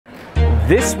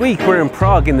This week we're in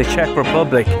Prague in the Czech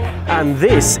Republic, and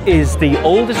this is the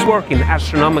oldest working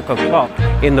astronomical clock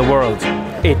in the world.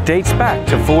 It dates back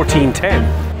to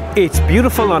 1410. It's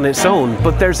beautiful on its own,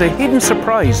 but there's a hidden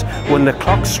surprise when the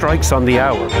clock strikes on the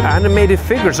hour. Animated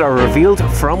figures are revealed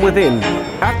from within,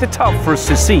 at the top for us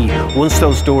to see once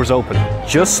those doors open.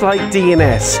 Just like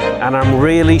DNS, and I'm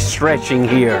really stretching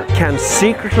here, can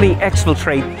secretly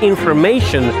exfiltrate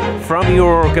information from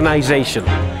your organization.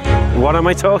 What am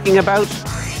I talking about?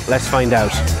 Let's find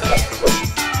out.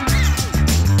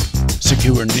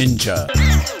 Secure Ninja.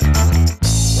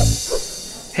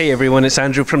 Hey everyone, it's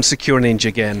Andrew from Secure Ninja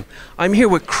again. I'm here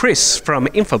with Chris from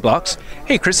Infoblox.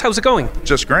 Hey Chris, how's it going?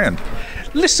 Just grand.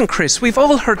 Listen Chris, we've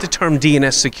all heard the term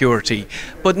DNS security,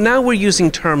 but now we're using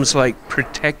terms like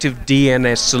protective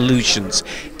DNS solutions.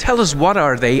 Tell us, what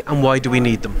are they and why do we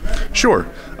need them? Sure.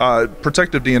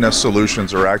 Protective DNS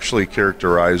solutions are actually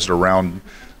characterized around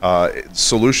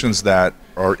solutions that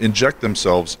inject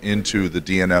themselves into the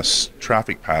DNS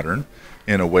traffic pattern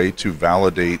in a way to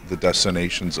validate the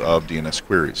destinations of DNS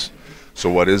queries. So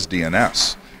what is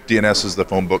DNS? DNS is the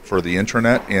phone book for the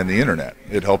intranet and the internet.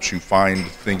 It helps you find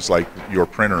things like your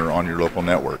printer on your local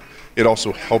network. It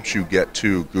also helps you get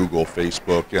to Google,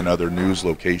 Facebook, and other news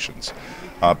locations.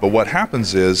 But what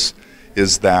happens is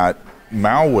that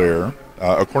malware,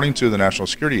 according to the National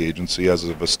Security Agency, as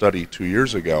of a study 2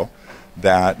 years ago,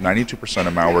 that 92%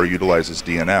 of malware utilizes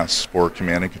DNS for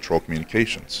command and control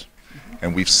communications.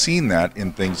 And we've seen that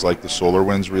in things like the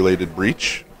SolarWinds related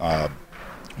breach,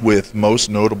 with most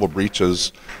notable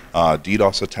breaches,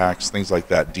 DDoS attacks, things like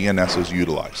that. DNS is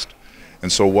utilized.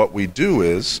 And so what we do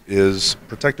is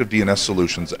protective DNS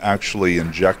solutions actually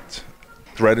inject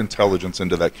threat intelligence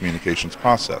into that communications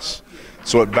process.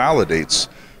 So it validates,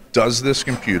 does this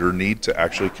computer need to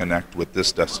actually connect with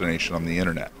this destination on the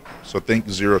internet? So think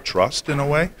zero trust in a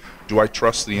way. Do I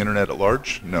trust the internet at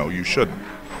large? No, you shouldn't.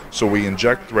 So we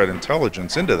inject threat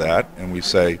intelligence into that and we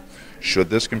say, should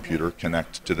this computer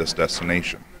connect to this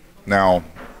destination? Now,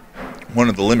 one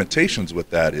of the limitations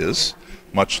with that is,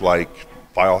 much like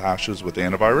file hashes with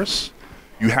antivirus,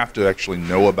 you have to actually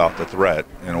know about the threat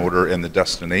and the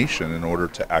destination in order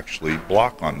to actually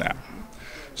block on that.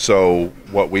 So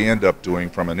what we end up doing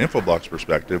from an Infoblox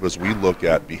perspective is we look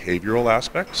at behavioral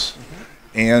aspects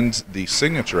and the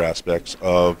signature aspects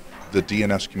of the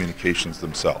DNS communications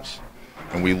themselves.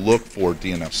 And we look for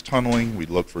DNS tunneling, we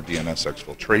look for DNS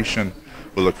exfiltration,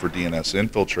 we look for DNS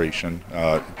infiltration,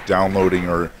 downloading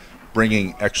or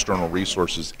bringing external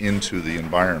resources into the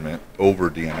environment over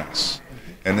DNS.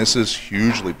 And this is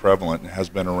hugely prevalent and has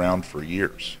been around for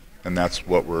years. And that's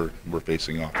what we're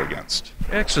facing off against.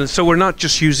 Excellent. So we're not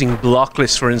just using block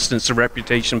lists, for instance, of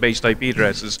reputation-based IP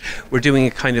addresses. We're doing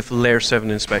a kind of layer 7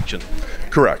 inspection.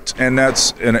 Correct. And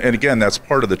again, that's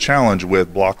part of the challenge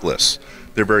with block lists.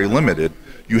 They're very limited.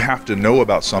 You have to know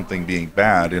about something being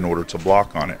bad in order to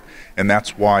block on it. And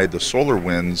that's why the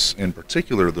SolarWinds, in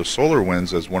particular, the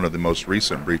SolarWinds as one of the most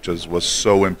recent breaches was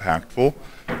so impactful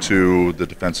to the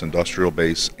defense industrial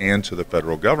base and to the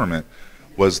federal government,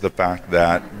 was the fact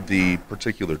that the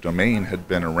particular domain had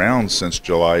been around since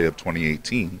July of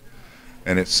 2018,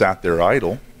 and it sat there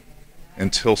idle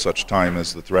until such time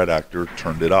as the threat actor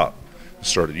turned it up and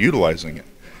started utilizing it.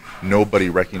 Nobody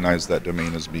recognized that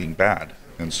domain as being bad,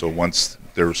 and so once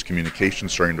there was communication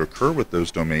starting to occur with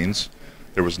those domains,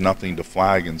 there was nothing to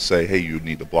flag and say, hey, you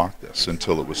need to block this,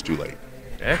 until it was too late.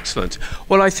 Excellent.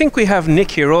 Well, I think we have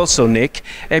Nick here also, Nick.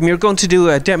 You're going to do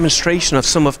a demonstration of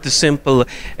some of the simple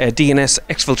DNS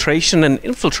exfiltration and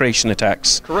infiltration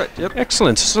attacks. Correct, yep.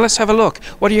 Excellent. So let's have a look.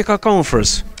 What do you got going for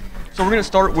us? So we're going to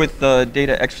start with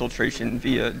data exfiltration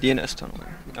via DNS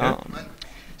tunneling. Okay.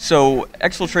 So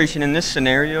exfiltration in this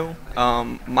scenario,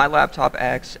 my laptop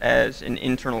acts as an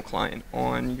internal client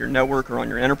on your network or on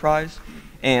your enterprise,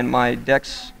 and my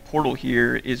DEX portal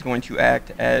here is going to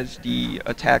act as the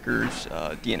attacker's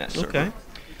DNS server. Okay.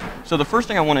 So the first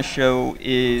thing I want to show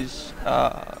is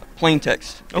plain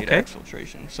text data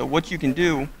exfiltration. So what you can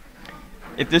do,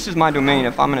 if this is my domain,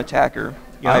 if I'm an attacker,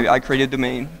 I create a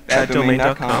domain,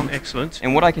 baddomain.com. Excellent.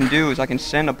 And what I can do is I can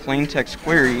send a plain text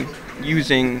query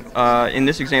using, in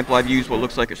this example, I've used what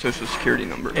looks like a social security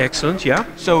number. Excellent, yeah.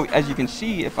 So as you can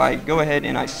see, if I go ahead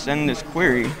and I send this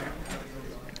query,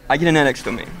 I get an NX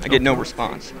domain. I get no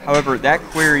response. However, that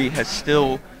query has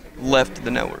still left the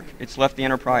network. It's left the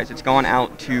enterprise. It's gone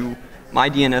out to my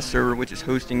DNS server, which is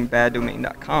hosting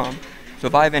baddomain.com. So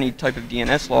if I have any type of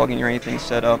DNS logging or anything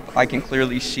set up, I can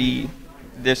clearly see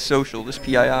this social, this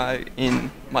PII,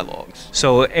 in my logs.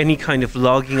 So any kind of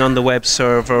logging on the web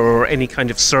server or any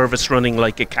kind of service running,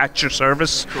 like a catcher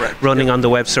service, Correct. running on the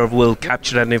web server, will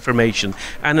capture that information.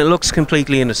 And it looks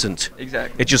completely innocent.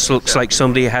 Exactly. It just looks like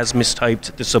somebody has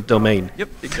mistyped the subdomain. Yep,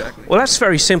 exactly. Well, that's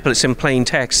very simple. It's in plain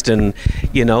text, and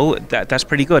you know that's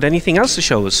pretty good. Anything else to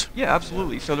show us? Yeah,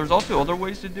 absolutely. So there's also other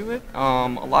ways to do it. A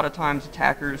lot of times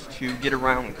attackers, to get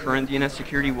around current DNS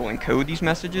security, will encode these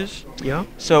messages. Yeah.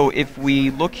 So if we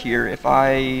look here, if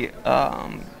I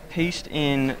paste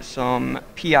in some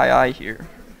PII here,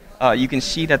 you can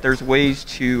see that there's ways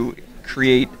to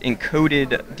create encoded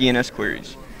DNS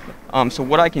queries. So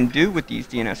what I can do with these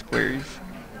DNS queries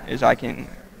is I can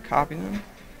copy them.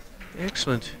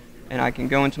 Excellent. And I can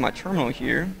go into my terminal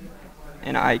here,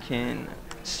 and I can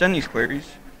send these queries.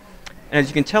 And as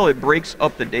you can tell, it breaks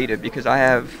up the data because I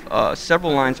have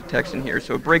several lines of text in here.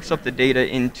 So it breaks up the data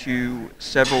into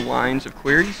several lines of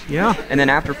queries. Yeah. And then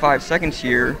after 5 seconds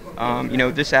here, you know,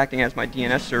 this acting as my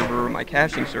DNS server or my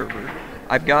caching server,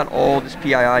 I've got all this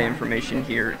PII information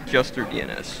here just through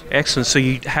DNS. Excellent. So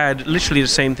you had literally the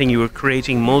same thing. You were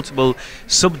creating multiple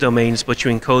subdomains, but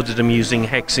you encoded them using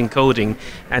hex encoding.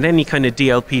 And any kind of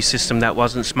DLP system that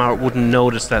wasn't smart wouldn't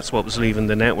notice that's what was leaving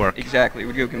the network. Exactly. It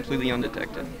would go completely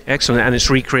undetected. Excellent. And it's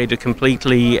recreated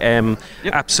completely,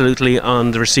 absolutely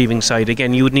on the receiving side.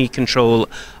 Again, you would need control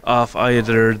of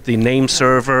either the name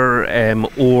server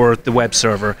or the web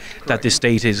server that this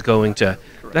data is going to.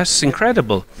 That's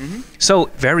incredible. So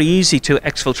very easy to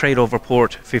exfiltrate over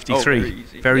port 53.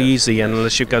 Very easy, and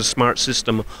unless you've got a smart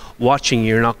system watching,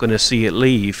 you're not going to see it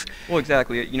leave. Well,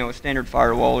 exactly. You know, a standard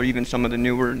firewall or even some of the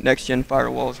newer next-gen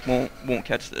firewalls won't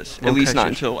catch this. At least not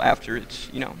until after it's,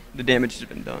 you know, the damage has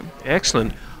been done.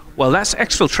 Excellent. Well, that's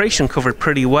exfiltration covered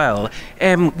pretty well.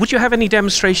 Would you have any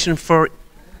demonstration for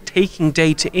taking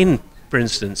data in? For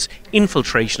instance,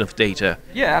 infiltration of data,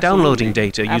 downloading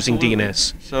data using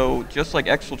DNS. So just like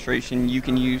exfiltration, you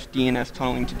can use DNS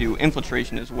tunneling to do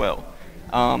infiltration as well.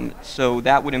 So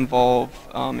that would involve,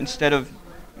 instead of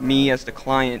me as the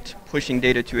client pushing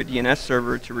data to a DNS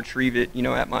server to retrieve it, you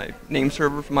know, at my name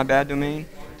server from my bad domain,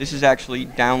 this is actually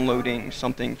downloading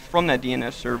something from that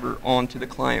DNS server onto the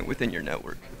client within your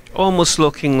network. Almost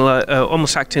looking like,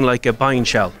 almost acting like a bind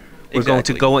shell. We're going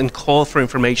to go and call for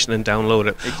information and download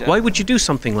it. Exactly. Why would you do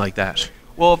something like that?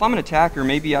 Well, if I'm an attacker,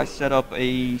 maybe I set up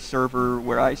a server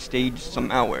where I stage some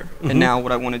malware. And now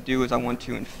what I want to do is I want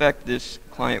to infect this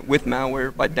client with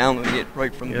malware by downloading it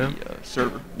right from the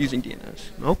server using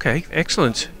DNS. Okay,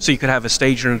 excellent. So you could have a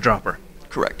stager and a dropper.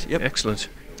 Correct, yep. Excellent.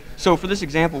 So for this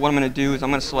example, what I'm going to do is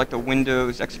I'm going to select a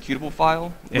Windows executable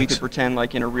file. We could pretend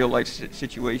like in a real-life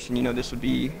situation, you know, this would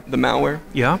be the malware.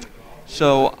 Yeah.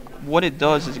 So what it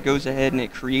does is it goes ahead and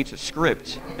it creates a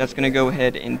script that's going to go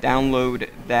ahead and download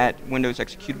that Windows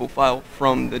executable file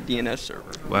from the DNS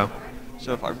server. Wow.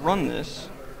 So if I run this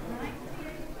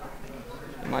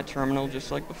in my terminal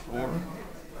just like before.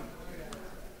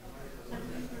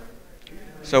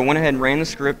 So I went ahead and ran the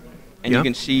script, and you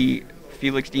can see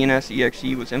Felix DNS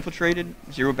EXE was infiltrated,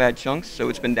 0 bad chunks, so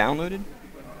it's been downloaded.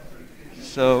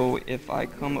 So if I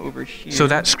come over here... So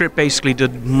that script basically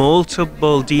did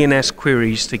multiple DNS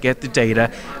queries to get the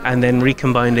data and then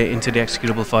recombined it into the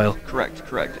executable file. Correct,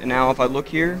 correct. And now if I look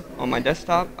here on my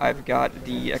desktop, I've got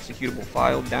the executable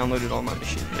file downloaded on my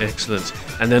machine. Excellent.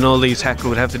 And then all the attacker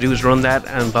would have to do is run that,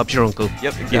 and Bob's your uncle. Yep,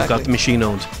 exactly. You've got the machine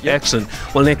owned. Yep.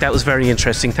 Excellent. Well, Nick, that was very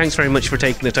interesting. Thanks very much for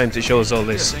taking the time to show us all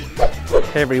this.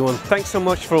 Hey everyone, thanks so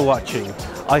much for watching.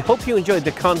 I hope you enjoyed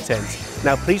the content.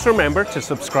 Now please remember to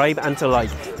subscribe and to like,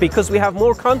 because we have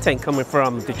more content coming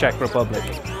from the Czech Republic.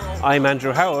 I'm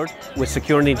Andrew Howard with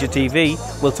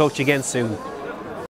SecureNinjaTV. We'll talk to you again soon.